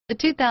The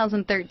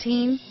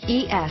 2013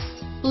 ES.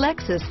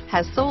 Lexus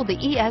has sold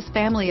the ES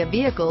family of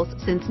vehicles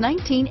since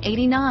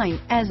 1989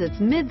 as its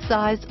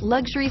mid-sized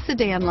luxury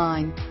sedan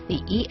line.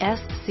 The ES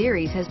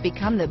series has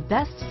become the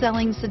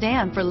best-selling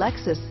sedan for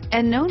Lexus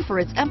and known for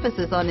its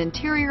emphasis on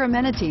interior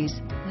amenities.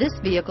 This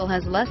vehicle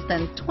has less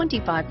than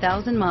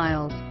 25,000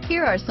 miles.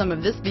 Here are some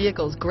of this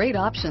vehicle's great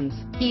options: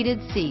 heated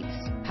seats,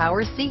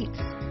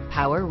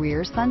 power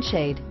rear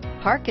sunshade,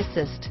 park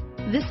assist.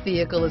 This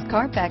vehicle is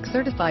CARFAX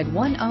certified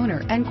one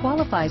owner and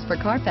qualifies for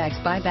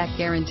CARFAX buyback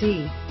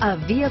guarantee. A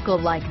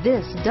vehicle like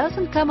this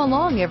doesn't come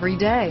along every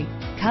day.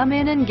 Come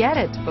in and get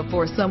it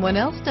before someone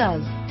else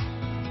does.